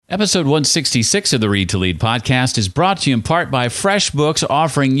Episode 166 of the Read to Lead podcast is brought to you in part by FreshBooks,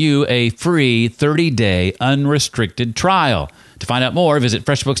 offering you a free 30-day unrestricted trial. To find out more, visit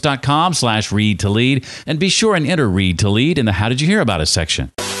freshbooks.com/read to lead and be sure and enter Read to Lead in the How Did You Hear About Us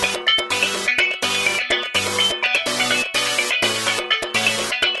section.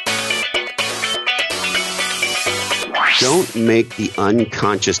 Don't make the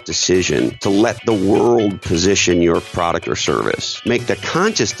unconscious decision to let the world position your product or service. Make the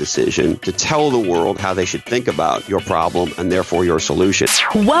conscious decision to tell the world how they should think about your problem and therefore your solution.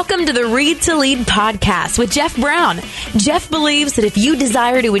 Welcome to the Read to Lead podcast with Jeff Brown. Jeff believes that if you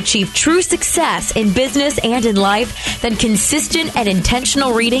desire to achieve true success in business and in life, then consistent and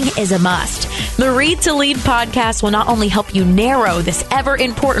intentional reading is a must. The Read to Lead podcast will not only help you narrow this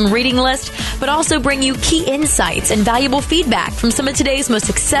ever-important reading list, but also bring you key insights and valuable feedback from some of today's most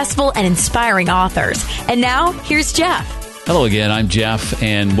successful and inspiring authors. And now, here's Jeff. Hello again, I'm Jeff,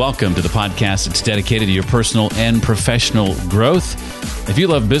 and welcome to the podcast that's dedicated to your personal and professional growth. If you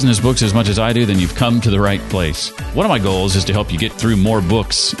love business books as much as I do, then you've come to the right place. One of my goals is to help you get through more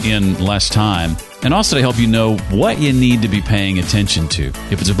books in less time, and also to help you know what you need to be paying attention to.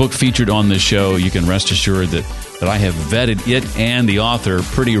 If it's a book featured on this show, you can rest assured that I have vetted it and the author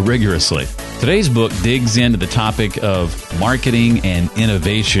pretty rigorously. Today's book digs into the topic of marketing and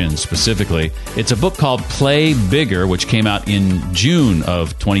innovation specifically. It's a book called Play Bigger, which came out in June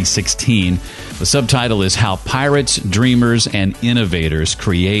of 2016. The subtitle is How Pirates, Dreamers, and Innovators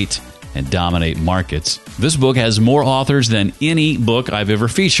Create and Dominate Markets. This book has more authors than any book I've ever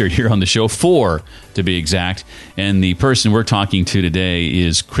featured here on the show, 4 to be exact. And the person we're talking to today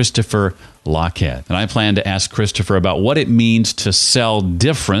is Christopher Lochhead. And I plan to ask Christopher about what it means to sell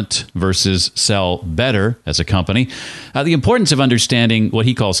different versus sell better as a company, the importance of understanding what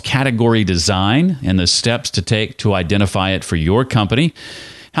he calls category design and the steps to take to identify it for your company,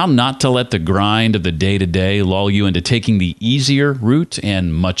 how not to let the grind of the day-to-day lull you into taking the easier route,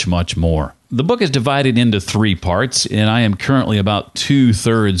 and much, much more. The book is divided into 3 parts, and I am currently about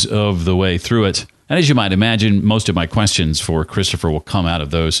 2/3 of the way through it. And as you might imagine, most of my questions for Christopher will come out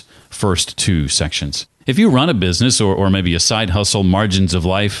of those first 2 sections. If you run a business or maybe a side hustle, margins of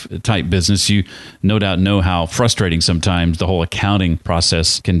life type business, you no doubt know how frustrating sometimes the whole accounting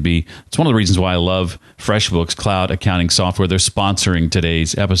process can be. It's one of the reasons why I love FreshBooks cloud accounting software. They're sponsoring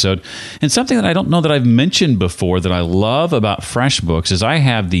today's episode. And something that I don't know that I've mentioned before that I love about FreshBooks is I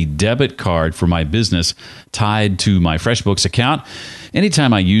have the debit card for my business tied to my FreshBooks account.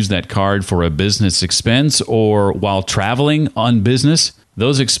 Anytime I use that card for a business expense or while traveling on business,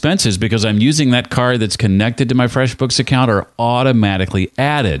 those expenses, because I'm using that card that's connected to my FreshBooks account, are automatically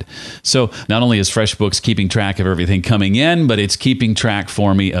added. So not only is FreshBooks keeping track of everything coming in, but it's keeping track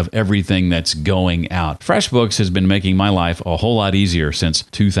for me of everything that's going out. FreshBooks has been making my life a whole lot easier since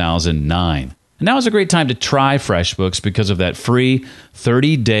 2009. And now is a great time to try FreshBooks because of that free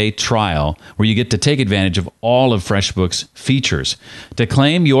 30-day trial where you get to take advantage of all of FreshBooks' features. To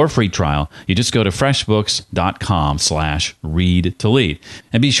claim your free trial, you just go to freshbooks.com/read to lead.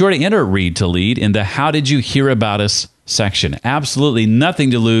 And be sure to enter Read to Lead in the How Did You Hear About Us section. Absolutely nothing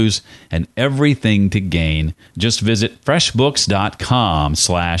to lose and everything to gain. Just visit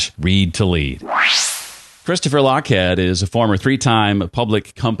freshbooks.com/read to lead. Christopher Lochhead is a former 3-time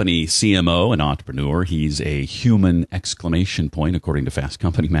public company CMO and entrepreneur. He's a human exclamation point, according to Fast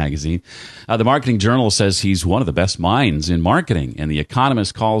Company magazine. The Marketing Journal says he's one of the best minds in marketing, and The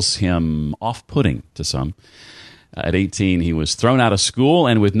Economist calls him off-putting to some. At 18, he was thrown out of school,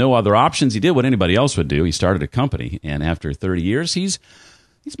 and with no other options, he did what anybody else would do. He started a company, and after 30 years, he's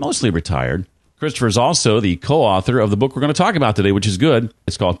mostly retired. Christopher is also the co-author of the book we're going to talk about today, which is good.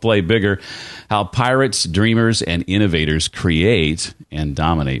 It's called Play Bigger, How Pirates, Dreamers, and Innovators Create and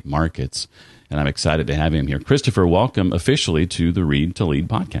Dominate Markets. And I'm excited to have him here. Christopher, welcome officially to the Read to Lead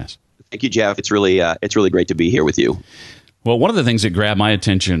podcast. Thank you, Jeff. It's really great to be here with you. Well, one of the things that grabbed my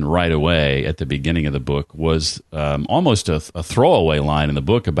attention right away at the beginning of the book was almost a throwaway line in the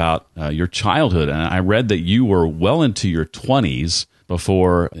book about your childhood. And I read that you were well into your 20s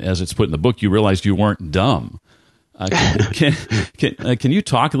before, as it's put in the book, you realized you weren't dumb. Can you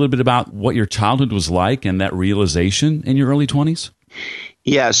talk a little bit about what your childhood was like and that realization in your early 20s?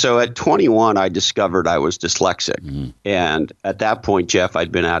 Yeah, so at 21, I discovered I was dyslexic. Mm-hmm. And at that point, Jeff,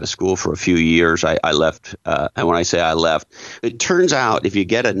 I'd been out of school for a few years. I left. And when I say I left, it turns out if you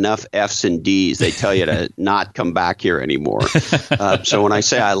get enough F's and D's, they tell you to not come back here anymore. So when I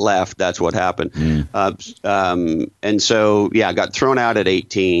say I left, that's what happened. Mm. And so, yeah, I got thrown out at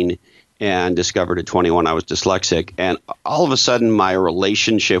 18. and discovered at 21 I was dyslexic. And all of a sudden, my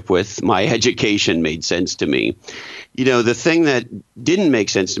relationship with my education made sense to me. The thing that didn't make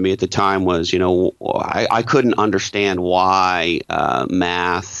sense to me at the time was, I couldn't understand why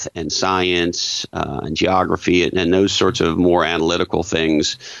math and science and geography and those sorts of more analytical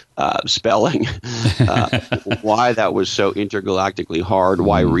things, spelling, why that was so intergalactically hard,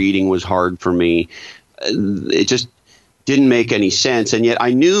 why reading was hard for me. It just didn't make any sense. And yet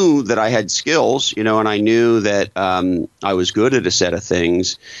I knew that I had skills, and I knew that I was good at a set of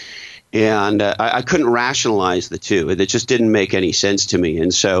things. And I couldn't rationalize the two. It just didn't make any sense to me.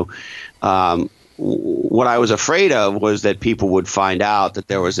 And so what I was afraid of was that people would find out that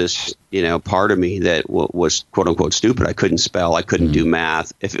there was this, part of me that was quote unquote stupid. I couldn't spell. I couldn't do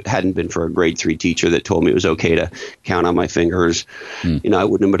math. If it hadn't been for a grade 3 teacher that told me it was okay to count on my fingers, I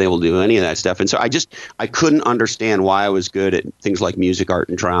wouldn't have been able to do any of that stuff. And so I couldn't understand why I was good at things like music, art,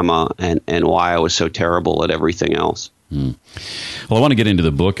 and drama, and why I was so terrible at everything else. Well, I want to get into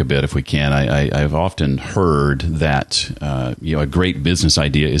the book a bit if we can. I've often heard that a great business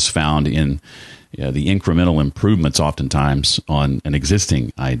idea is found in the incremental improvements oftentimes on an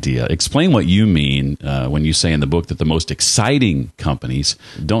existing idea. Explain what you mean when you say in the book that the most exciting companies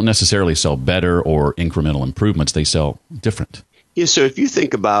don't necessarily sell better or incremental improvements. They sell different. Yeah, so if you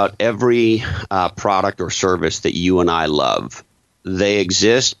think about every product or service that you and I love, they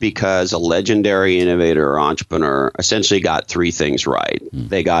exist because a legendary innovator or entrepreneur essentially got three things right.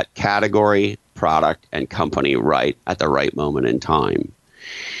 They got category, product, and company right at the right moment in time.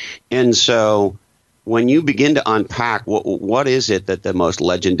 And so when you begin to unpack what is it that the most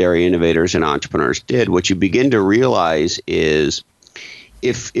legendary innovators and entrepreneurs did, what you begin to realize is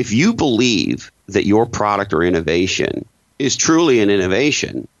if you believe that your product or innovation is truly an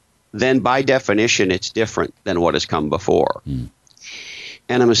innovation, then by definition it's different than what has come before.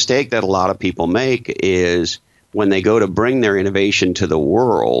 And a mistake that a lot of people make is when they go to bring their innovation to the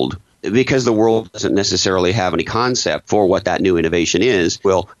world, because the world doesn't necessarily have any concept for what that new innovation is,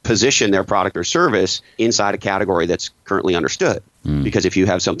 will position their product or service inside a category that's currently understood. Because if you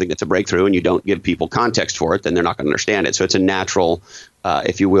have something that's a breakthrough and you don't give people context for it, then they're not going to understand it. So it's a natural,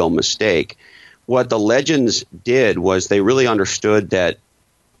 if you will, mistake. What the legends did was they really understood that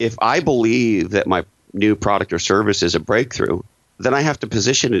if I believe that my new product or service is a breakthrough, then I have to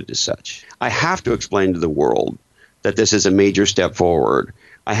position it as such. I have to explain to the world that this is a major step forward.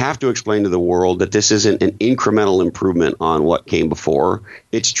 I have to explain to the world that this isn't an incremental improvement on what came before.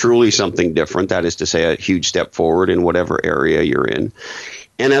 It's truly something different. That is to say, a huge step forward in whatever area you're in.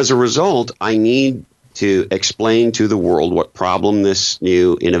 And as a result, I need to explain to the world what problem this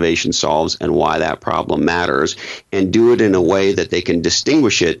new innovation solves and why that problem matters, and do it in a way that they can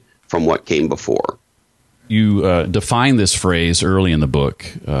distinguish it from what came before. You define this phrase early in the book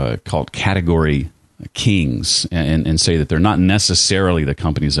called category kings, and say that they're not necessarily the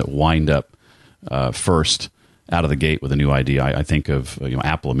companies that wind up first out of the gate with a new idea. I think of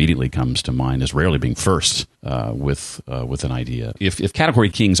Apple immediately comes to mind as rarely being first with an idea. If category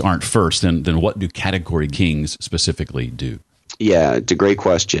kings aren't first, then what do category kings specifically do? Yeah, it's a great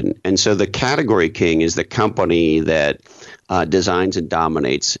question. And so the category king is the company that designs and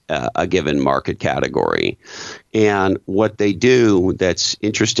dominates a given market category. And what they do that's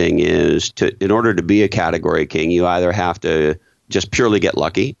interesting is in order to be a category king, you either have to just purely get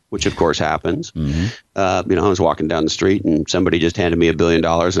lucky, which of course happens. I was walking down the street and somebody just handed me $1 billion,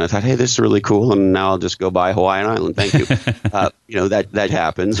 and I thought, hey, this is really cool, and now I'll just go buy Hawaiian Island. Thank you. That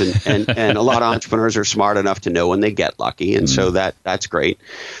happens, and a lot of entrepreneurs are smart enough to know when they get lucky, and so that's great.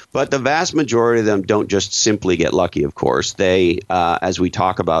 But the vast majority of them don't just simply get lucky. Of course, they, as we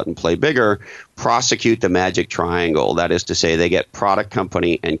talk about in Play Bigger, prosecute the magic triangle. That is to say, they get product,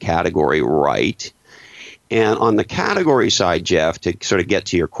 company, and category right. And on the category side, Jeff, to sort of get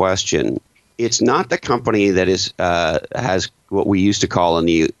to your question, it's not the company that has what we used to call in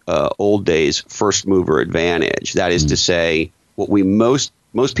the old days first mover advantage. That is to say, what we most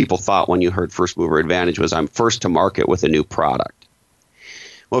people thought when you heard first mover advantage was I'm first to market with a new product.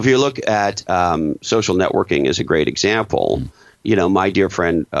 Well, if you look at social networking as a great example, my dear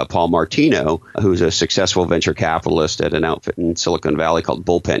friend Paul Martino, who's a successful venture capitalist at an outfit in Silicon Valley called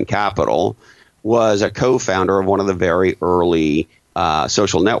Bullpen Capital, was a co-founder of one of the very early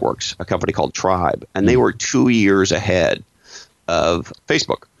social networks, a company called Tribe. And they were 2 years ahead of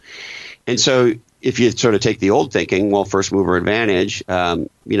Facebook. And so if you sort of take the old thinking, well, first mover advantage,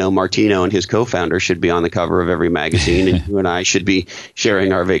 Martino and his co-founder should be on the cover of every magazine, and you and I should be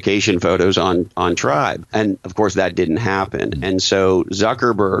sharing our vacation photos on Tribe. And of course, that didn't happen. And so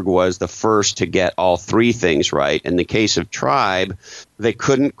Zuckerberg was the first to get all three things right. In the case of Tribe, they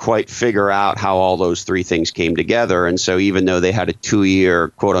couldn't quite figure out how all those three things came together. And so even though they had a 2-year,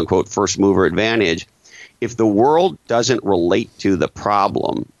 quote unquote, first mover advantage, if the world doesn't relate to the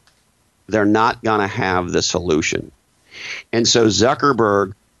problem, they're not going to have the solution. And so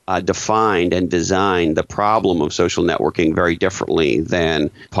Zuckerberg defined and designed the problem of social networking very differently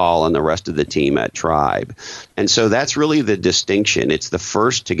than Paul and the rest of the team at Tribe. And so that's really the distinction. It's the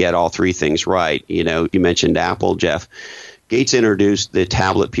first to get all three things right. You mentioned Apple, Jeff. Gates introduced the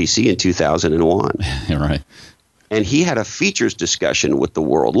tablet PC in 2001. Right. And he had a features discussion with the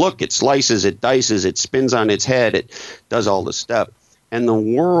world. Look, it slices, it dices, it spins on its head, it does all this stuff. And the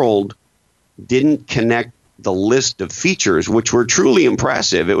world didn't connect the list of features, which were truly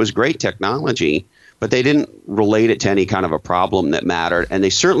impressive. It was great technology, but they didn't relate it to any kind of a problem that mattered. And they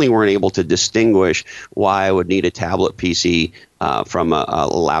certainly weren't able to distinguish why I would need a tablet PC from a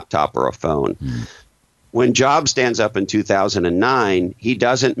laptop or a phone. When Jobs stands up in 2009, he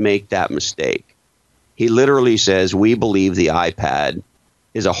doesn't make that mistake. He literally says, we believe the iPad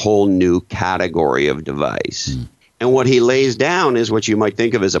is a whole new category of device. And what he lays down is what you might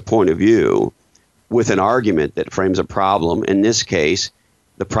think of as a point of view with an argument that frames a problem. In this case,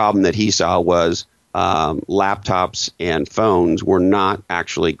 the problem that he saw was laptops and phones were not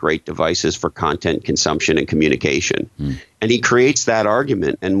actually great devices for content consumption and communication. And he creates that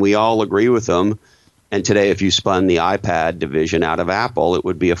argument, and we all agree with him. And today, if you spun the iPad division out of Apple, it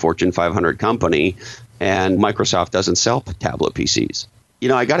would be a Fortune 500 company, and Microsoft doesn't sell tablet PCs.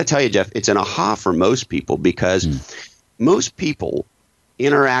 I got to tell you, Jeff, it's an aha for most people because most people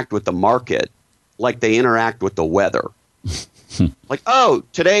interact with the market like they interact with the weather. Like, oh,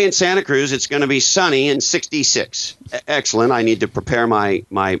 today in Santa Cruz, it's going to be sunny and 66. Excellent. I need to prepare my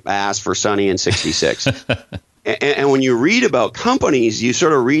ass for sunny and 66. And when you read about companies, you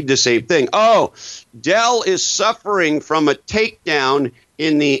sort of read the same thing. Oh, Dell is suffering from a takedown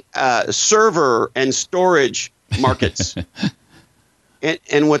in the server and storage markets.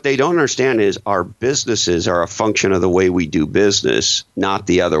 And what they don't understand is our businesses are a function of the way we do business, not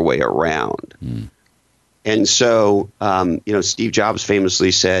the other way around. And so, Steve Jobs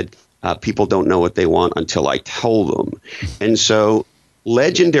famously said, people don't know what they want until I tell them. And so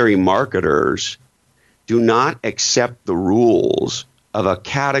legendary marketers do not accept the rules of a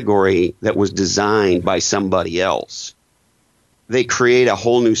category that was designed by somebody else. They create a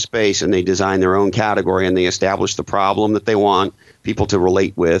whole new space and they design their own category and they establish the problem that they want people to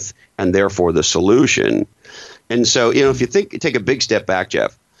relate with and therefore the solution. And so, if you take a big step back,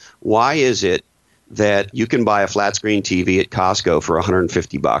 Jeff, why is it that you can buy a flat screen TV at Costco for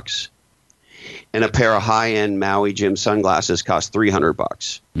 $150 and a pair of high-end Maui Jim sunglasses cost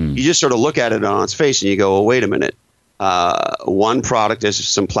 $300? You just sort of look at it on its face and you go, well, wait a minute. One product is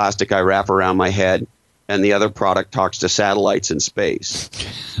some plastic I wrap around my head, and the other product talks to satellites in space.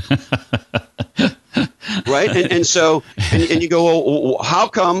 Right? And so you go, well, how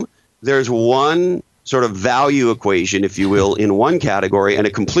come there's one sort of value equation, if you will, in one category and a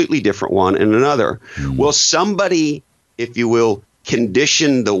completely different one in another? Well, somebody, if you will,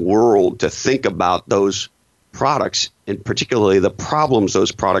 conditioned the world to think about those products, and particularly the problems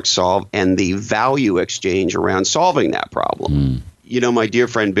those products solve and the value exchange around solving that problem. My dear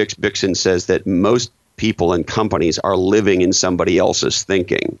friend Bix Bixen says that most people and companies are living in somebody else's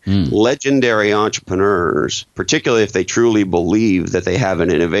thinking. Legendary entrepreneurs, particularly if they truly believe that they have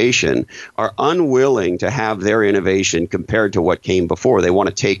an innovation, are unwilling to have their innovation compared to what came before. They want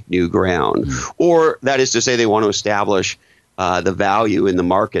to take new ground. Or that is to say, they want to establish the value in the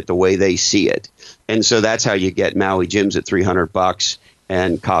market the way they see it. And so that's how you get Maui Jims at $300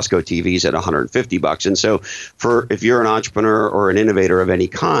 and Costco TVs at $150. And so if you're an entrepreneur or an innovator of any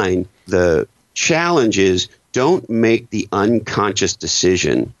kind, the challenge is don't make the unconscious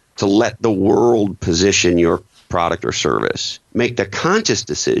decision to let the world position your product or service. Make the conscious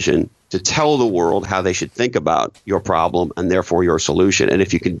decision to tell the world how they should think about your problem and therefore your solution. And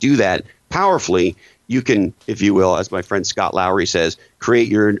if you can do that powerfully, you can, if you will, as my friend Scott Lowry says, create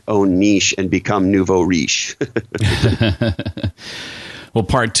your own niche and become nouveau riche. Well,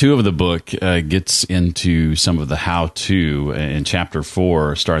 part 2 of the book gets into some of the how-to, and chapter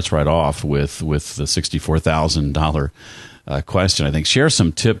 4 starts right off with the $64,000 question. I think share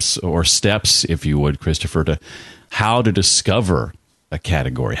some tips or steps, if you would, Christopher, to how to discover a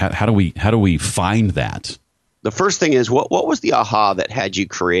category. How do we find that? The first thing is, what was the aha that had you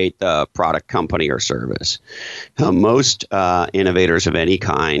create the product, company, or service? Most innovators of any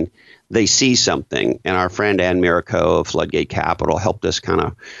kind, they see something. And our friend Ann Miraco of Floodgate Capital helped us kind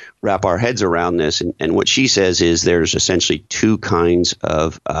of wrap our heads around this. And what she says is there's essentially two kinds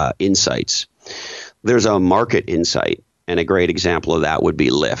of insights. There's a market insight, and a great example of that would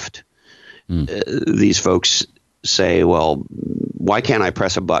be Lyft. These folks say, well, why can't I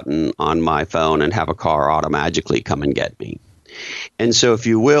press a button on my phone and have a car automatically come and get me? And so, if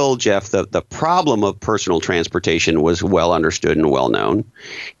you will, Jeff, the problem of personal transportation was well understood and well known.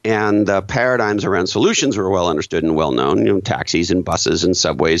 And the paradigms around solutions were well understood and well known, you know, taxis and buses and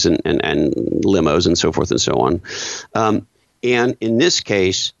subways and limos and so forth and so on. And in this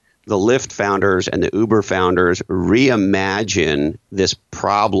case, the Lyft founders and the Uber founders reimagine this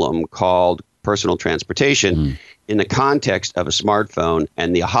problem called personal transportation in the context of a smartphone.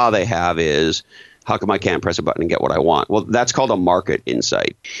 And the aha they have is, how come I can't press a button and get what I want? Well, that's called a market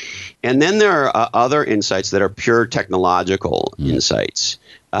insight. And then there are other insights that are pure technological insights.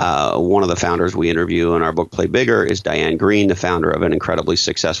 One of the founders we interview in our book, Play Bigger, is Diane Green, the founder of an incredibly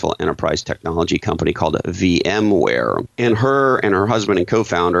successful enterprise technology company called VMware. And her husband and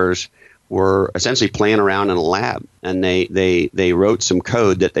co-founders were essentially playing around in a lab, and they wrote some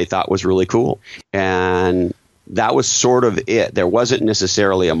code that they thought was really cool. And that was sort of it. There wasn't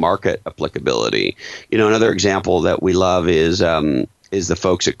necessarily a market applicability. You know, another example that we love is the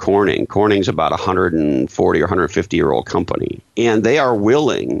folks at Corning. Corning's about 140 or 150-year-old company, and they are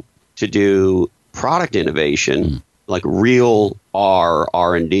willing to do product innovation, like real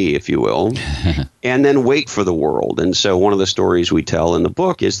R&D, if you will, and then wait for the world. And so one of the stories we tell in the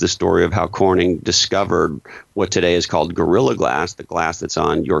book is the story of how Corning discovered what today is called Gorilla Glass, the glass that's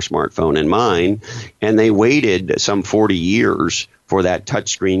on your smartphone and mine. And they waited some 40 years for that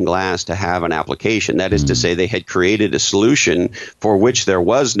touchscreen glass to have an application. That is to say, they had created a solution for which there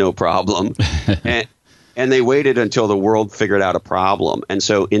was no problem. And they waited until the world figured out a problem. And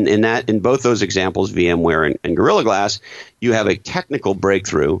so in both those examples, VMware and Gorilla Glass, you have a technical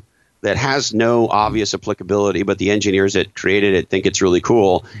breakthrough that has no obvious applicability, but the engineers that created it think it's really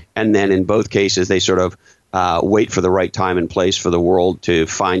cool. And then in both cases, they sort of wait for the right time and place for the world to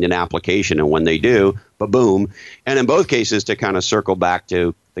find an application. And when they do, ba-boom. And in both cases, to kind of circle back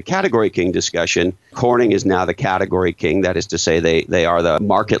to the category king discussion, Corning is now the category king. That is to say, they are the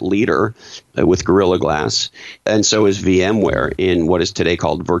market leader with Gorilla Glass. And so is VMware in what is today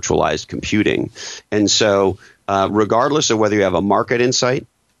called virtualized computing. And so regardless of whether you have a market insight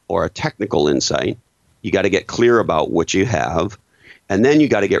or a technical insight, you got to get clear about what you have. And then you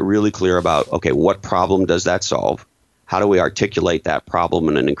got to get really clear about, okay, what problem does that solve? How do we articulate that problem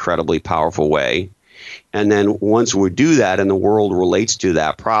in an incredibly powerful way? And then once we do that and the world relates to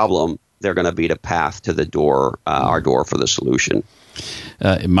that problem, they're going to beat a path to the door, our door for the solution.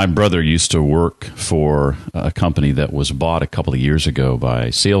 My brother used to work for a company that was bought a couple of years ago by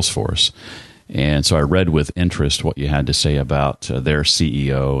Salesforce. And so I read with interest what you had to say about their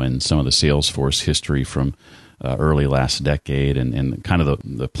CEO and some of the Salesforce history from early last decade and kind of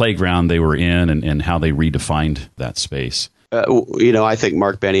the playground they were in and how they redefined that space. I think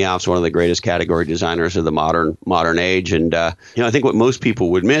Mark Benioff's one of the greatest category designers of the modern age. And, I think what most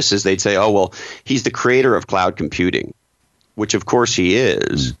people would miss is they'd say, oh, well, he's the creator of cloud computing, which of course he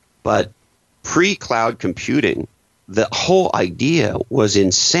is. But pre-cloud computing, the whole idea was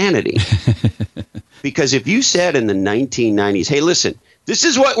insanity. Because if you said in the 1990s, hey, listen, this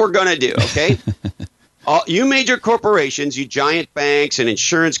is what we're going to do, okay? You major corporations, you giant banks and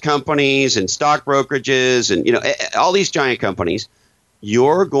insurance companies and stock brokerages and, all these giant companies,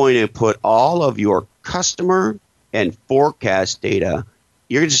 you're going to put all of your customer and forecast data,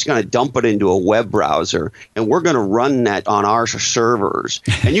 you're just going to dump it into a web browser, and we're going to run that on our servers.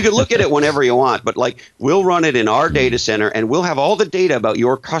 And you can look at it whenever you want, but we'll run it in our data center, and we'll have all the data about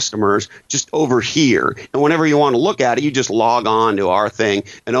your customers just over here. And whenever you want to look at it, you just log on to our thing.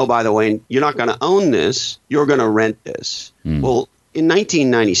 And oh, by the way, you're not going to own this. You're going to rent this. Well, in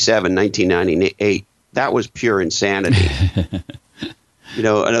 1997, 1998, that was pure insanity.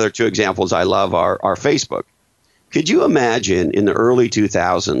 Another two examples I love are Facebook. Could you imagine in the early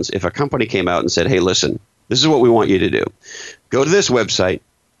 2000s if a company came out and said, hey, listen, this is what we want you to do. Go to this website.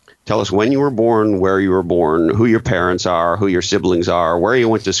 Tell us when you were born, where you were born, who your parents are, who your siblings are, where you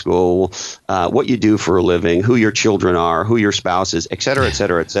went to school, what you do for a living, who your children are, who your spouse is, et cetera, et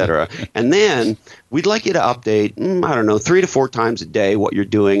cetera, et cetera. And then we'd like you to update, 3 to 4 times a day what you're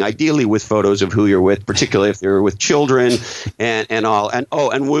doing, ideally with photos of who you're with, particularly if you're with children and all.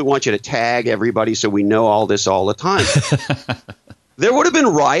 And we want you to tag everybody so we know all this all the time. There would have been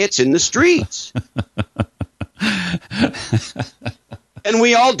riots in the streets. And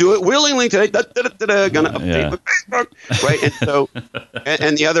we all do it willingly today. Going to update my Facebook, right? And so,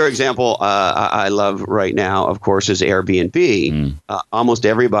 and the other example I love right now, of course, is Airbnb. Almost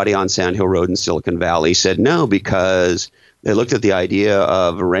everybody on Sand Hill Road in Silicon Valley said no, because they looked at the idea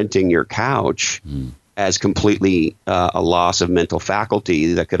of renting your couch as completely a loss of mental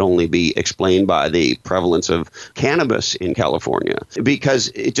faculty that could only be explained by the prevalence of cannabis in California, because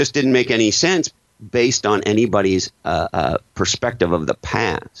it just didn't make any sense based on anybody's perspective of the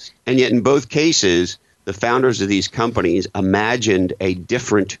past. And yet in both cases, the founders of these companies imagined a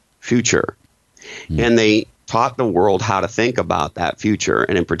different future. And they taught the world how to think about that future,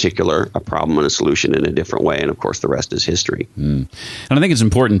 and in particular, a problem and a solution in a different way. And of course, the rest is history. And I think it's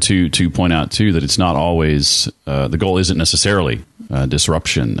important to point out, too, that it's not always, the goal isn't necessarily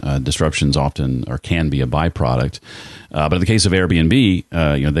disruption. Disruptions often or can be a byproduct. But in the case of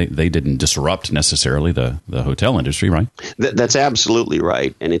Airbnb, they didn't disrupt necessarily the hotel industry, right? That's absolutely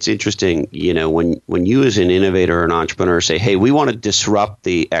right. And it's interesting, when you as an innovator or an entrepreneur say, hey, we want to disrupt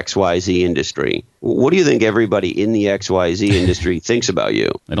the XYZ industry, what do you think everybody in the XYZ industry thinks about you?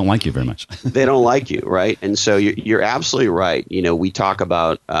 They don't like you very much. They don't like you, right? And so you're absolutely right. We talk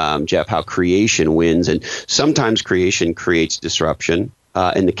about, Jeff, how creation wins, and sometimes creation creates disruption.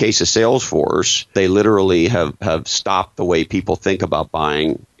 In the case of Salesforce, they literally have stopped the way people think about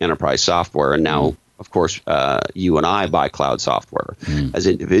buying enterprise software. And now, of course, you and I buy cloud software as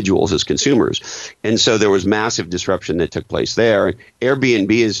individuals, as consumers. And so there was massive disruption that took place there.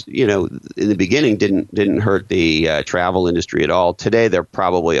 Airbnb is, in the beginning didn't hurt the travel industry at all. Today, they're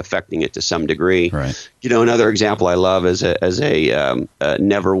probably affecting it to some degree. Right. Another example I love as a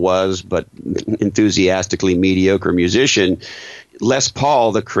never was but enthusiastically mediocre musician, Les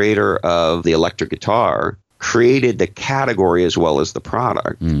Paul, the creator of the electric guitar, created the category as well as the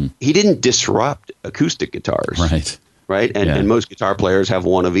product. He didn't disrupt acoustic guitars. Right. And most guitar players have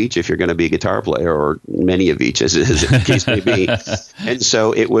one of each if you're going to be a guitar player, or many of each, as the case may be. And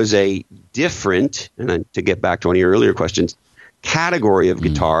so it was a different, and to get back to one of your earlier questions, category of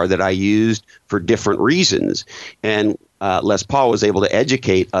guitar that I used for different reasons. And Les Paul was able to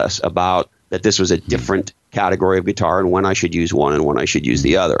educate us about that this was a different category of guitar and when I should use one and when I should use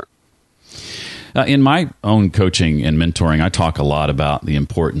the other. In my own coaching and mentoring, I talk a lot about the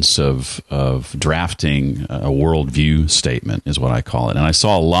importance of drafting a worldview statement, is what I call it. And I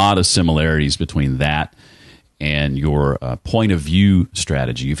saw a lot of similarities between that and your point of view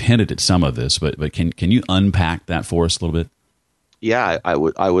strategy. You've hinted at some of this, but can you unpack that for us a little bit? Yeah, I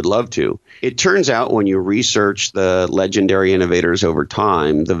would love to. It turns out when you research the legendary innovators over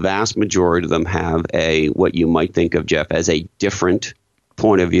time, the vast majority of them have what you might think of, Jeff, as a different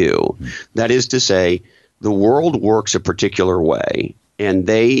point of view. That is to say, the world works a particular way, and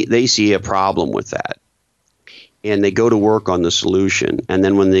they see a problem with that. And they go to work on the solution. And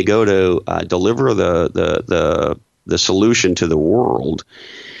then when they go to deliver the solution to the world,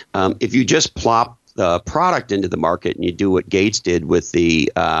 if you just plop the product into the market and you do what Gates did with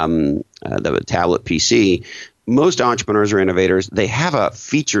the tablet PC, most entrepreneurs or innovators, they have a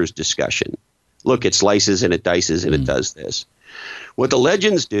features discussion. Look, it slices and it dices and it does this. What the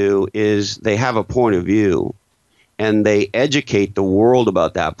legends do is they have a point of view and they educate the world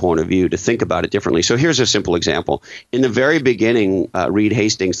about that point of view to think about it differently. So here's a simple example. In the very beginning, Reed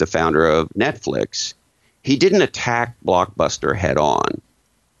Hastings, the founder of Netflix, he didn't attack Blockbuster head on.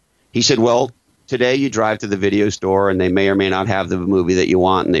 He said, well, today you drive to the video store and they may or may not have the movie that you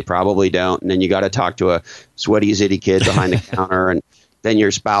want, and they probably don't. And then you got to talk to a sweaty zitty kid behind the counter, and then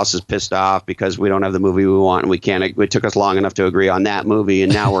your spouse is pissed off because we don't have the movie we want, and we can't. It took us long enough to agree on that movie,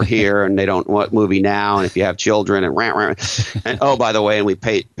 and now we're here, and they don't want movie now. And if you have children, and and oh, by the way, and we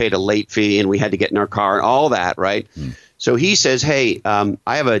paid a late fee, and we had to get in our car, and all that, right? So he says, hey, I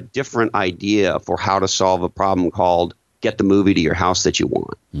have a different idea for how to solve a problem called get the movie to your house that you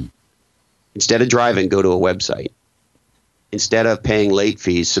want. Instead of driving, go to a website. Instead of paying late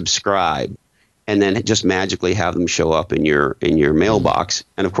fees, subscribe, and then just magically have them show up in your mailbox.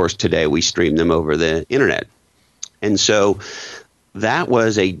 And of course, today we stream them over the internet. And so that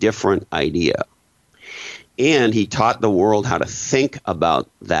was a different idea. And he taught the world how to think about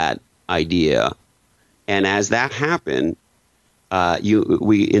that idea. And as that happened,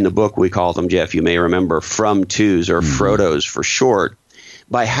 we in the book we call them, Jeff, you may remember, from twos or Frodos for short.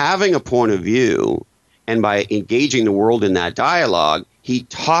 By having a point of view and by engaging the world in that dialogue, he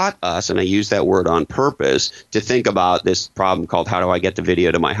taught us, and I use that word on purpose, to think about this problem called how do I get the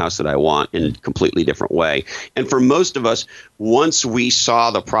video to my house that I want in a completely different way. And for most of us, once we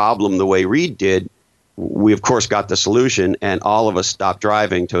saw the problem the way Reed did, we, of course, got the solution, and all of us stopped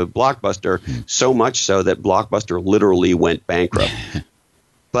driving to Blockbuster, so much so that Blockbuster literally went bankrupt.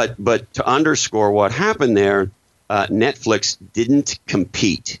 But to underscore what happened there, Netflix didn't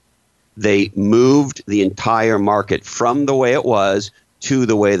compete. They moved the entire market from the way it was to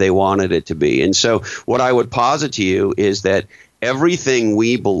the way they wanted it to be. And so what I would posit to you is that everything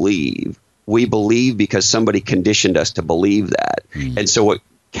we believe because somebody conditioned us to believe that. And so what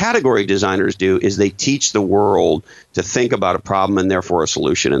category designers do is they teach the world to think about a problem and therefore a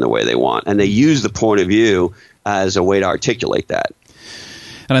solution in the way they want. And they use the point of view as a way to articulate that.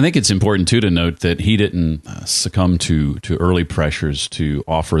 And I think it's important, too, to note that he didn't succumb to early pressures to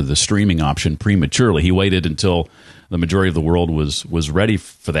offer the streaming option prematurely. He waited until the majority of the world was ready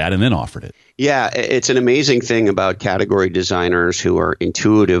for that and then offered it. Yeah, it's an amazing thing about category designers who are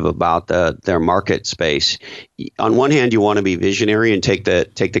intuitive about their market space. On one hand, you want to be visionary and take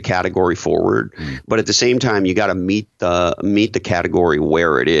the category forward, but at the same time, you got to meet the category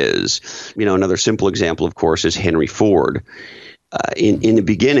where it is. Another simple example, of course, is Henry Ford. In the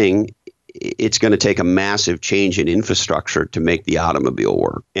beginning, it's going to take a massive change in infrastructure to make the automobile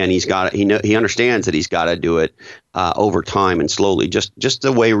work, and he understands that he's got to do it over time and slowly, just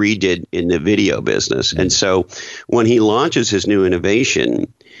the way Reed did in the video business. And so, when he launches his new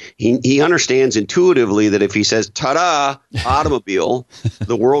innovation, he understands intuitively that if he says "ta-da, automobile,"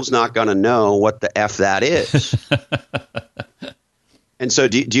 the world's not going to know what the F that is. And so,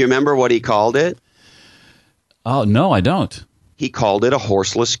 do you remember what he called it? Oh no, I don't. He called it a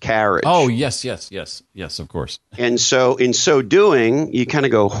horseless carriage. Oh, yes, of course. And so in so doing, you kind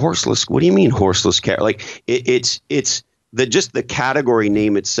of go, horseless? What do you mean horseless carriage? Like it's just the category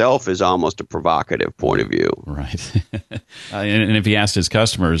name itself is almost a provocative point of view. Right. And if he asked his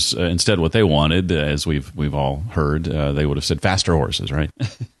customers instead what they wanted, as we've all heard, they would have said faster horses, right?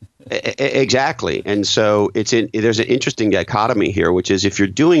 Exactly. And so there's an interesting dichotomy here, which is if you're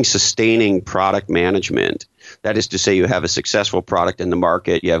doing sustaining product management, that is to say you have a successful product in the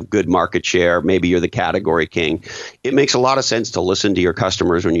market, you have good market share, maybe you're the category king, it makes a lot of sense to listen to your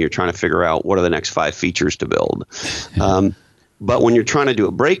customers when you're trying to figure out what are the next 5 features to build. But when you're trying to do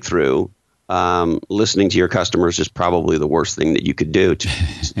a breakthrough, listening to your customers is probably the worst thing that you could do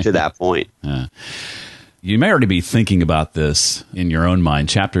to that point. You may already be thinking about this in your own mind.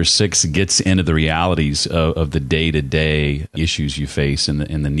 Chapter 6 gets into the realities of the day-to-day issues you face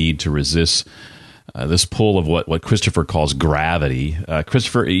and the need to resist this pull of what Christopher calls gravity.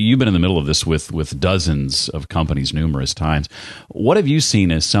 Christopher, you've been in the middle of this with dozens of companies numerous times. What have you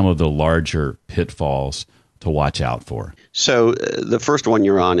seen as some of the larger pitfalls to watch out for? So the first one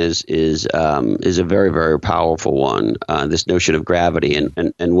you're on is a very, very powerful one, this notion of gravity.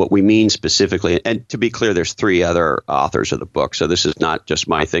 And what we mean specifically, and to be clear, there's 3 other authors of the book, so this is not just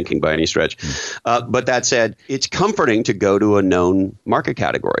my thinking by any stretch. But that said, it's comforting to go to a known market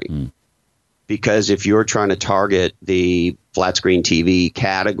category. Because if you're trying to target the flat screen TV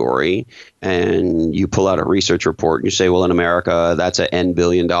category and you pull out a research report and you say, well, in America, that's an N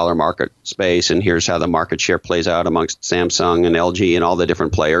billion dollar market space, and here's how the market share plays out amongst Samsung and LG and all the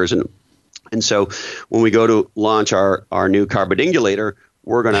different players. And so when we go to launch our new carbidingulator,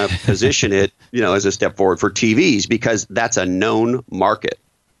 we're going to position it, as a step forward for TVs because that's a known market.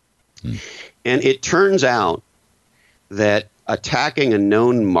 And it turns out that attacking a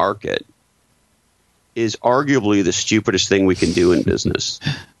known market is arguably the stupidest thing we can do in business.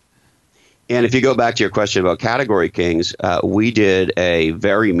 And if you go back to your question about category kings, we did a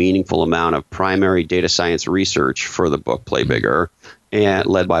very meaningful amount of primary data science research for the book Play Bigger, and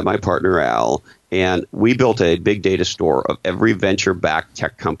led by my partner Al. And we built a big data store of every venture-backed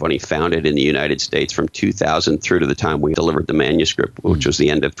tech company founded in the United States from 2000 through to the time we delivered the manuscript, which was the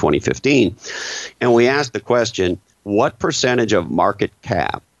end of 2015. And we asked the question, what percentage of market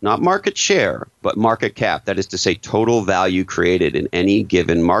cap, not market share, but market cap, that is to say total value created in any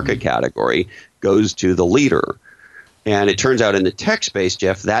given market category, goes to the leader? And it turns out in the tech space,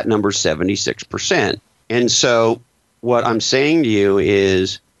 Jeff, that number's 76%. And so what I'm saying to you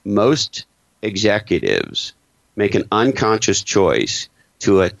is most executives make an unconscious choice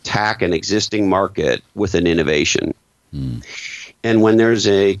to attack an existing market with an innovation. And when there's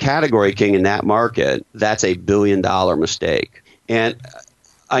a category king in that market, that's $1 billion mistake. And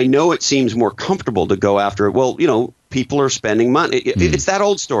I know it seems more comfortable to go after it. Well, people are spending money. It's that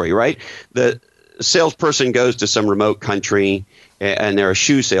old story, right? The salesperson goes to some remote country and they're a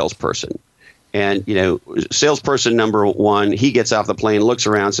shoe salesperson. And, salesperson number 1, he gets off the plane, looks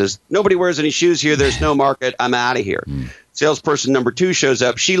around, says, nobody wears any shoes here. There's no market. I'm out of here. Salesperson number 2 shows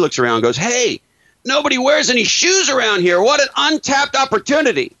up. She looks around and goes, hey, nobody wears any shoes around here. What an untapped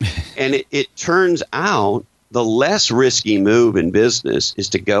opportunity. And it turns out the less risky move in business is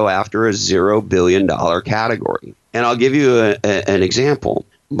to go after a $0 billion category. And I'll give you an example.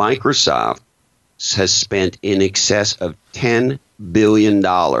 Microsoft has spent in excess of $10 billion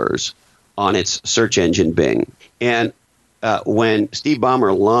on its search engine Bing. And when Steve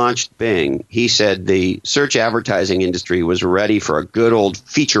Ballmer launched Bing, he said the search advertising industry was ready for a good old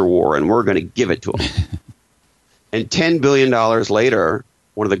feature war, and we're going to give it to them. And $10 billion later,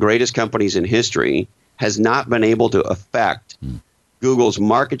 one of the greatest companies in history has not been able to affect Google's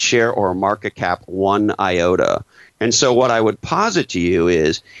market share or market cap one iota. And so what I would posit to you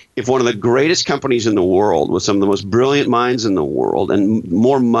is if one of the greatest companies in the world with some of the most brilliant minds in the world and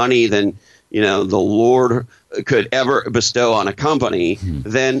more money than the Lord could ever bestow on a company,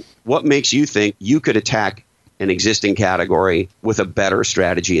 then what makes you think you could attack an existing category with a better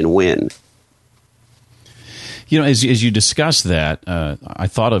strategy and win? As you discuss that, I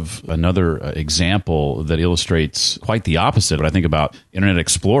thought of another example that illustrates quite the opposite. But I think about Internet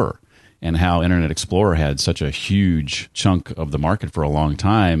Explorer and how Internet Explorer had such a huge chunk of the market for a long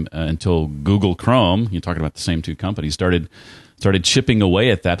time until Google Chrome, you're talking about the same two companies, started chipping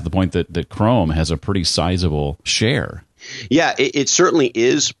away at that to the point that Chrome has a pretty sizable share. Yeah, it certainly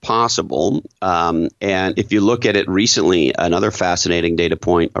is possible. And if you look at it recently, another fascinating data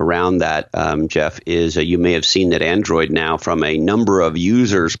point around that, Jeff, is you may have seen that Android now, from a number of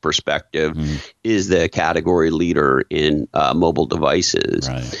users' perspective, is the category leader in mobile devices.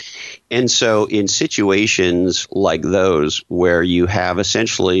 Right. And so in situations like those where you have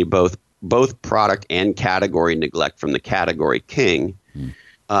essentially both product and category neglect from the category king,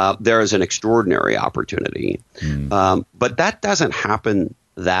 there is an extraordinary opportunity. But that doesn't happen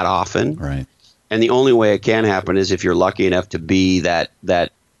that often. Right. And the only way it can happen is if you're lucky enough to be that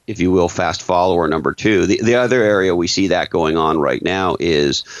if you will, fast follower number two. The other area we see that going on right now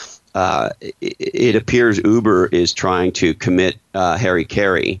is it appears Uber is trying to commit Harry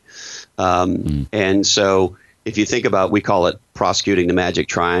Carey. And so if you think about, we call it prosecuting the magic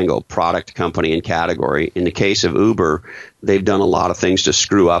triangle, product, company, and category. In the case of Uber, they've done a lot of things to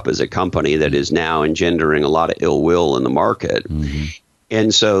screw up as a company that is now engendering a lot of ill will in the market.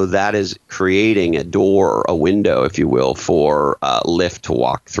 And so that is creating a window, if you will, for Lyft to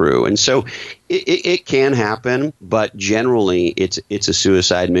walk through. And so it can happen, but generally it's a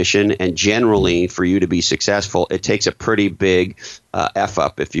suicide mission. And generally, for you to be successful, it takes a pretty big F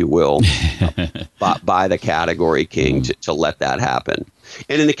up, if you will, by the category king to let that happen.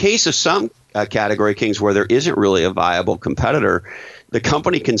 And in the case of some category kings where there isn't really a viable competitor, the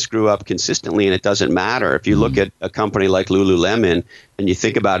company can screw up consistently and it doesn't matter. If you look at a company like Lululemon and you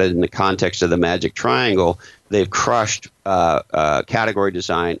think about it in the context of the Magic Triangle, they've crushed category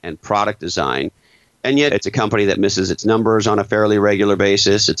design and product design. And yet it's a company that misses its numbers on a fairly regular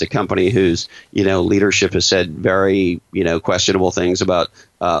basis. It's a company whose, leadership has said very, questionable things about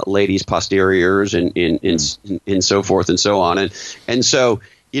ladies' posteriors and so forth and so on. And so,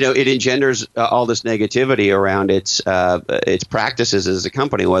 it engenders all this negativity around its practices as a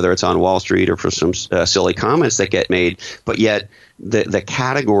company, whether it's on Wall Street or for some silly comments that get made. But yet the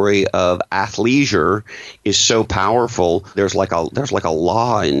category of athleisure is so powerful. There's like a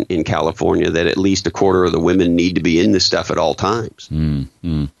law in California that at least a quarter of the women need to be in this stuff at all times.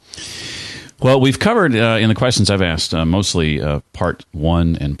 Well, we've covered in the questions I've asked mostly part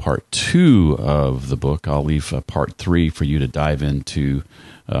 1 and part 2 of the book. I'll leave part 3 for you to dive into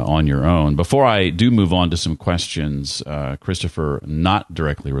on your own. Before I do move on to some questions, Christopher, not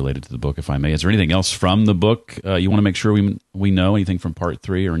directly related to the book, if I may, is there anything else from the book you want to make sure we know? Anything from part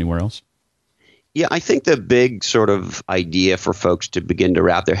 3 or anywhere else? Yeah, I think the big sort of idea for folks to begin to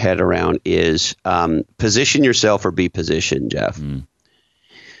wrap their head around is position yourself or be positioned, Jeff.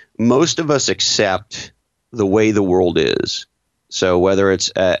 Most of us accept the way the world is. So whether it's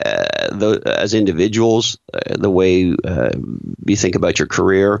as individuals, the way you think about your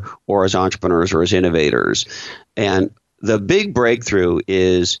career, or as entrepreneurs or as innovators. And the big breakthrough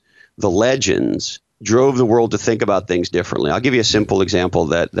is the legends drove the world to think about things differently. I'll give you a simple example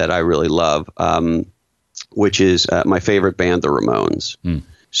that I really love, which is my favorite band, the Ramones.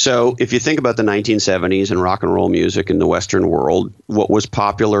 So if you think about the 1970s and rock and roll music in the Western world, what was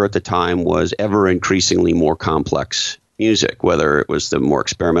popular at the time was ever increasingly more complex music, whether it was the more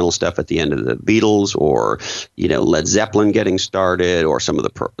experimental stuff at the end of the Beatles or, Led Zeppelin getting started or some of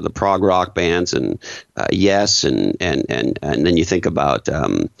the prog rock bands and Yes. And then you think about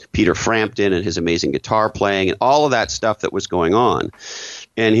Peter Frampton and his amazing guitar playing and all of that stuff that was going on.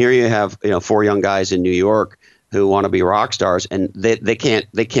 And here you have, 4 young guys in New York who want to be rock stars, and they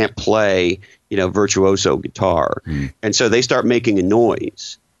can't play, virtuoso guitar. And so they start making a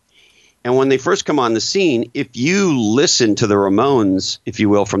noise. And when they first come on the scene, if you listen to the Ramones, if you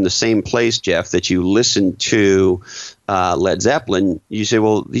will, from the same place, Jeff, that you listen to Led Zeppelin, you say,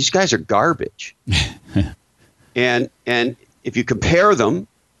 well, these guys are garbage. and if you compare them,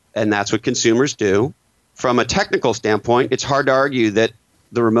 and that's what consumers do, from a technical standpoint, it's hard to argue that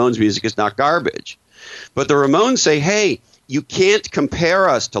the Ramones music is not garbage. But the Ramones say, hey, you can't compare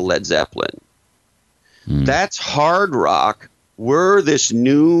us to Led Zeppelin. That's hard rock. We're this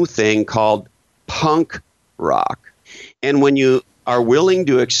new thing called punk rock. And when you are willing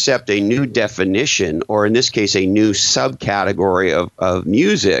to accept a new definition, or in this case, a new subcategory of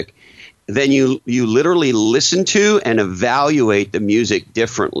music, then you literally listen to and evaluate the music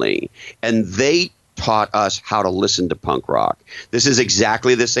differently. And they taught us how to listen to punk rock. This is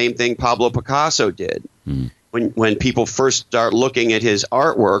exactly the same thing Pablo Picasso did. When people first start looking at his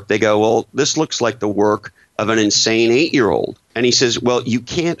artwork, they go, well, this looks like the work of an insane 8-year-old. And he says, well, you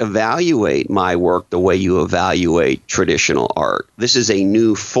can't evaluate my work the way you evaluate traditional art. This is a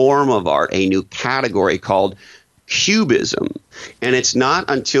new form of art, a new category called cubism. And it's not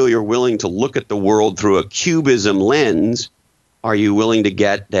until you're willing to look at the world through a cubism lens are you willing to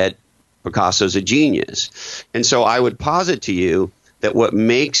get that Picasso's a genius. And so I would posit to you that what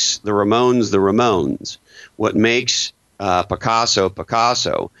makes the Ramones, what makes Picasso,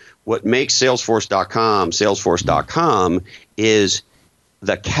 what makes Salesforce.com is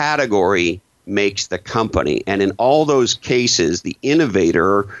the category makes the company. And in all those cases, the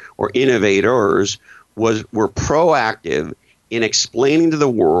innovator or innovators were proactive in explaining to the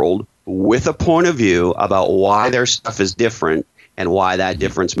world with a point of view about why their stuff is different and why that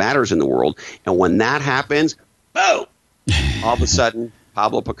difference matters in the world. And when that happens, boom, all of a sudden,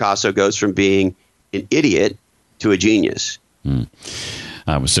 Pablo Picasso goes from being an idiot to a genius.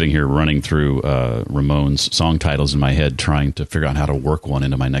 I was sitting here running through Ramones song titles in my head, trying to figure out how to work one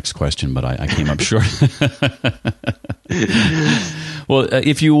into my next question, but I came up short. Well,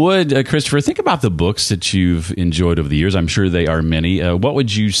 if you would, Christopher, think about the books that you've enjoyed over the years. I'm sure they are many. What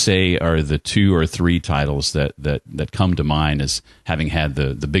would you say are the 2 or 3 titles that come to mind as having had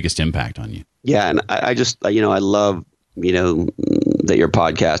the biggest impact on you? Yeah, and I just, I love, that your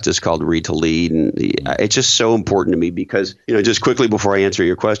podcast is called Read to Lead. And it's just so important to me because, just quickly before I answer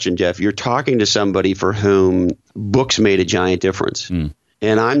your question, Jeff, you're talking to somebody for whom books made a giant difference. And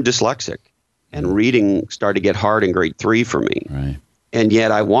I'm dyslexic. And reading started to get hard in grade 3 for me. Right. And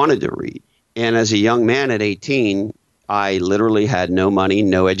yet I wanted to read. And as a young man at 18, I literally had no money,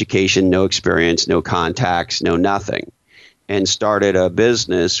 no education, no experience, no contacts, no nothing. And started a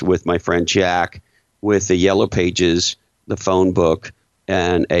business with my friend Jack with the Yellow Pages, the phone book,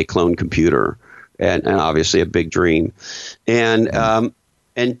 and a clone computer, and obviously a big dream. And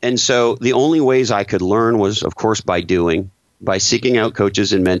so the only ways I could learn was, of course, by doing, by seeking out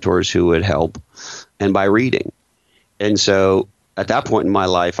coaches and mentors who would help, and by reading. And so at that point in my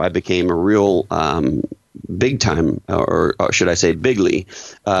life, I became a real big time, or should I say bigly,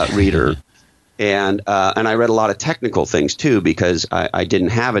 reader. And I read a lot of technical things too, because I didn't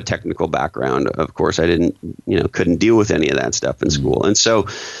have a technical background. Of course, I couldn't deal with any of that stuff in school. And so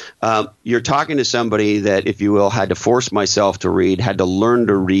you're talking to somebody that, if you will, had to force myself to read, had to learn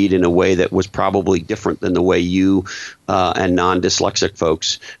to read in a way that was probably different than the way you and non-dyslexic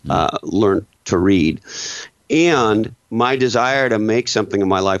folks learn to read. And my desire to make something in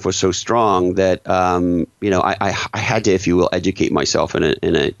my life was so strong that, I had to, if you will, educate myself in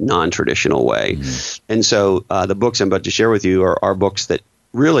a non-traditional way. And so the books I'm about to share with you are books that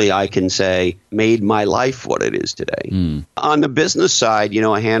really, I can say, made my life what it is today. On the business side,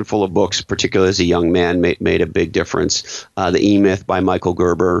 a handful of books, particularly as a young man, made a big difference. The E-Myth by Michael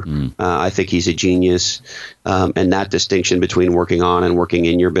Gerber. I think he's a genius. And that distinction between working on and working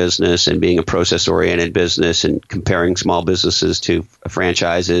in your business and being a process-oriented business and comparing small businesses to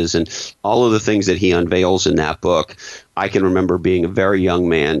franchises and all of the things that he unveils in that book. I can remember being a very young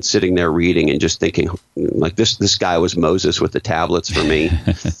man sitting there reading and just thinking, like, this guy was Moses with the tablets for me.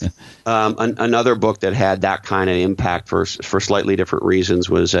 Another book that had that kind of impact for slightly different reasons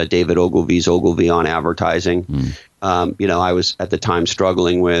was David Ogilvy's Ogilvy on Advertising. I was at the time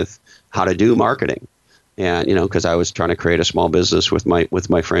struggling with how to do marketing. And, because I was trying to create a small business with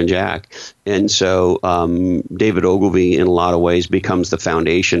my friend Jack. And so David Ogilvy, in a lot of ways, becomes the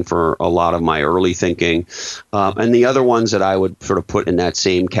foundation for a lot of my early thinking. And the other ones that I would sort of put in that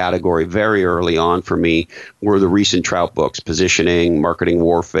same category very early on for me were the recent Trout books, Positioning, Marketing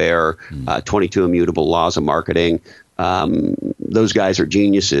Warfare, 22 Immutable Laws of Marketing. those guys are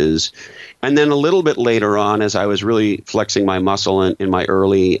geniuses. And then a little bit later on, as I was really flexing my muscle in my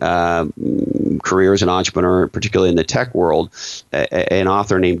early career as an entrepreneur, particularly in the tech world, an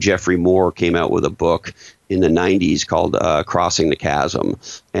author named Jeffrey Moore came out with a book in the 90s called Crossing the Chasm.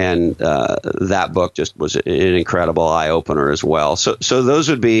 And that book just was an incredible eye-opener as well. So those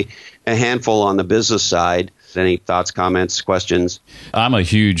would be a handful on the business side. Any thoughts, comments, questions? I'm a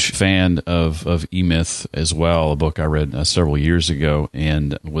huge fan of E-Myth as well, a book I read several years ago,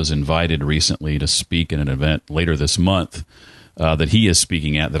 and was invited recently to speak at an event later this month that he is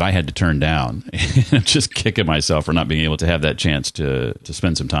speaking at that I had to turn down. I'm just kicking myself for not being able to have that chance to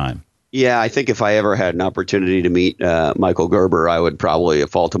spend some time. Yeah, I think if I ever had an opportunity to meet Michael Gerber, I would probably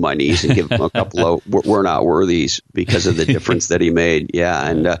fall to my knees and give him a couple of "we're not worthies" because of the difference that he made. Yeah,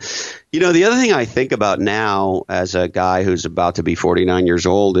 and the other thing I think about now as a guy who's about to be 49 years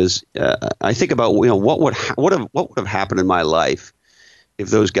old is I think about what would have happened in my life if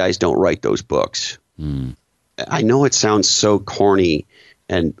those guys don't write those books. I know it sounds so corny,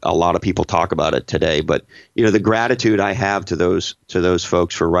 and a lot of people talk about it today, but the gratitude I have to those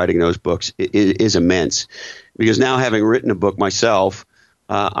folks for writing those books is immense. Because now, having written a book myself,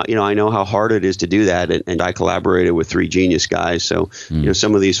 I know how hard it is to do that, and I collaborated with three genius guys. So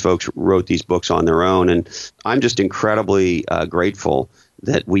some of these folks wrote these books on their own, and I'm just incredibly grateful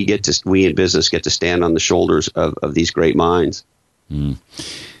that we in business get to stand on the shoulders of these great minds.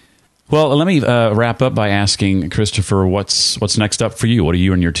 Well, let me wrap up by asking Christopher, what's next up for you? What are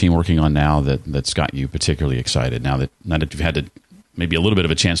you and your team working on now that's got you particularly excited? Now that you've had maybe a little bit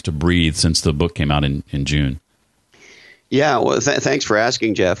of a chance to breathe since the book came out in June. Yeah, well, thanks for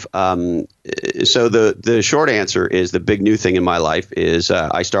asking, Jeff. So the short answer is the big new thing in my life is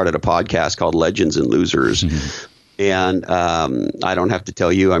I started a podcast called Legends and Losers. Mm-hmm. And I don't have to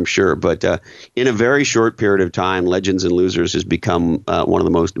tell you, I'm sure, but in a very short period of time, Legends and Losers has become one of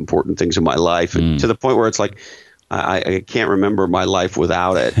the most important things in my life, and to the point where it's like I can't remember my life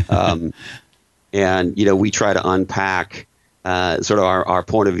without it. And we try to unpack sort of our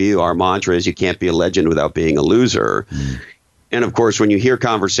point of view. Our mantra is you can't be a legend without being a loser. And of course, when you hear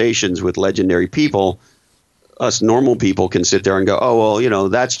conversations with legendary people, us normal people can sit there and go, oh, well,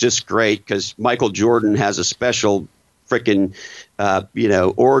 that's just great because Michael Jordan has a special freaking,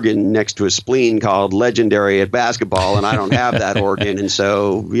 organ next to his spleen called legendary at basketball, and I don't have that organ. And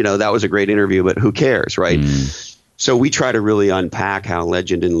so, that was a great interview, but who cares, right? So we try to really unpack how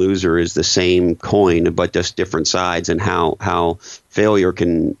legend and loser is the same coin, but just different sides, and how failure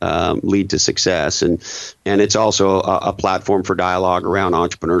can lead to success. And it's also a platform for dialogue around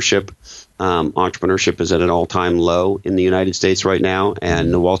entrepreneurship. Entrepreneurship is at an all-time low in the United States right now,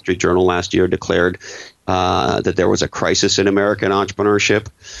 and the Wall Street Journal last year declared that there was a crisis in American entrepreneurship.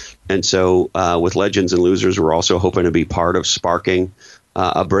 And so with Legends and Losers, we're also hoping to be part of sparking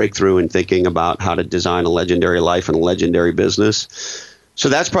a breakthrough in thinking about how to design a legendary life and a legendary business. So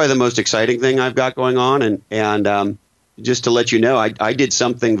that's probably the most exciting thing I've got going on. And just to let you know, I did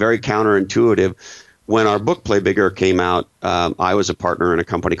something very counterintuitive. When our book Play Bigger came out, I was a partner in a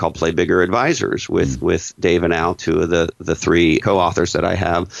company called Play Bigger Advisors with Dave and Al, two of the three co-authors that I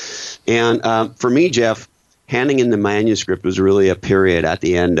have. And for me, Jeff, handing in the manuscript was really a period at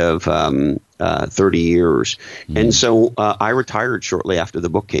the end of 30 years. And so I retired shortly after the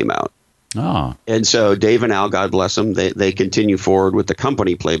book came out. And so Dave and Al, God bless them, they continue forward with the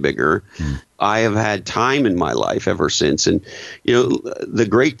company Play Bigger. I have had time in my life ever since. And, the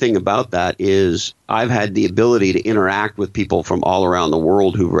great thing about that is I've had the ability to interact with people from all around the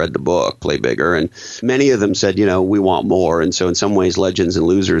world who've read the book, Play Bigger. And many of them said, we want more. And so in some ways, Legends and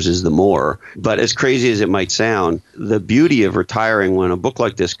Losers is the more. But as crazy as it might sound, the beauty of retiring when a book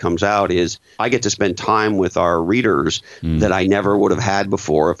like this comes out is I get to spend time with our readers that I never would have had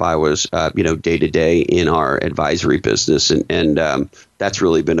before if I was, day to day in our advisory business. And that's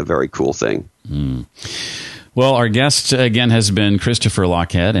really been a very cool thing. Well, our guest again has been Christopher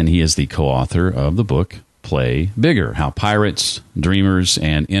Lochhead, and he is the co-author of the book Play Bigger: How Pirates, Dreamers,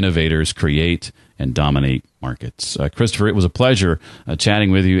 and Innovators Create and Dominate Markets. Christopher, it was a pleasure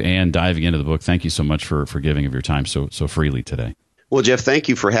chatting with you and diving into the book. Thank you so much for giving of your time so freely today. Well, Jeff, thank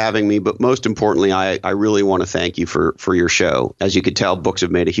you for having me. But most importantly, I really want to thank you for your show. As you could tell, books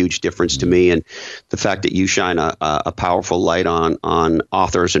have made a huge difference to me. And the fact that you shine a powerful light on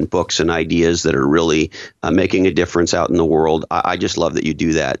authors and books and ideas that are really making a difference out in the world, I just love that you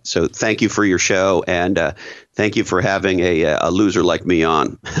do that. So thank you for your show. And thank you for having a loser like me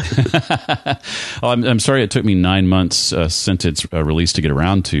on. I'm sorry it took me 9 months since its release to get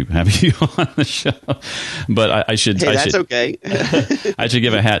around to having you on the show. But I should. Hey, that's okay. I should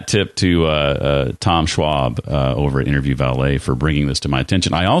give a hat tip to Tom Schwab over at Interview Valet for bringing this to my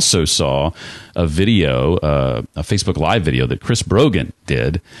attention. I also saw a video, a Facebook Live video that Chris Brogan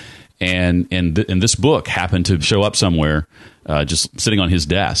did. And this book happened to show up somewhere, just sitting on his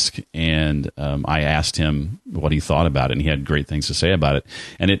desk. And I asked him what he thought about it, and he had great things to say about it.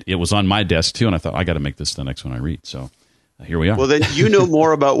 And it was on my desk, too, and I thought, I got to make this the next one I read. So here we are. Well, then you know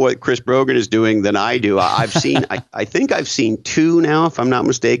more about what Chris Brogan is doing than I do. I've seen, I think I've seen 2 now, if I'm not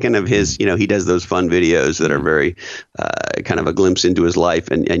mistaken, of his. He does those fun videos that are very kind of a glimpse into his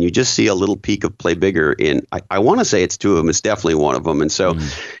life, and you just see a little peek of Play Bigger in. I want to say it's 2 of them. It's definitely one of them, and so.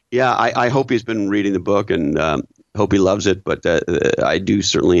 Yeah, I hope he's been reading the book and hope he loves it. But I do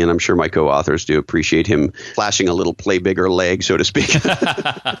certainly, and I'm sure my co-authors do, appreciate him flashing a little Play Bigger leg, so to speak.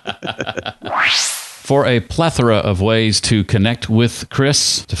 For a plethora of ways to connect with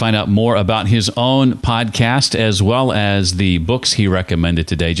Chris, to find out more about his own podcast, as well as the books he recommended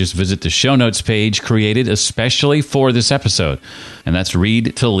today, just visit the show notes page created especially for this episode. And that's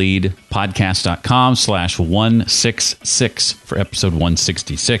readtoleadpodcast.com/166 for episode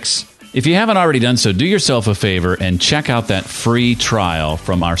 166. If you haven't already done so, do yourself a favor and check out that free trial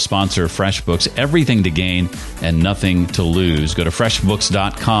from our sponsor, FreshBooks. Everything to gain and nothing to lose. Go to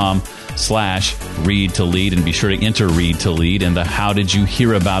freshbooks.com/read to lead and be sure to enter Read to Lead in the How Did You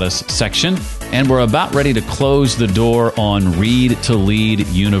Hear About Us section. And we're about ready to close the door on Read to Lead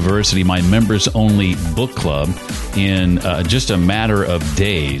University, my members-only book club, in just a matter of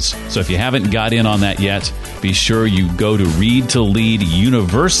days. So if you haven't got in on that yet, be sure you go to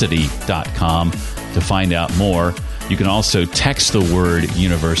readtoleaduniversity.com to find out more. You can also text the word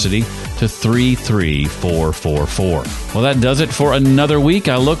university to 33444. Well, that does it for another week.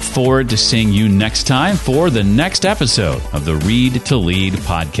 I look forward to seeing you next time for the next episode of the Read to Lead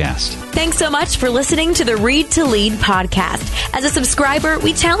podcast. Thanks so much for listening to the Read to Lead podcast. As a subscriber,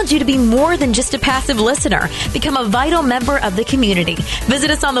 we challenge you to be more than just a passive listener. Become a vital member of the community. Visit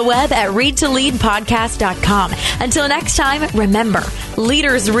us on the web at readtoleadpodcast.com. Until next time, remember,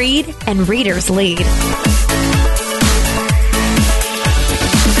 leaders read and readers lead.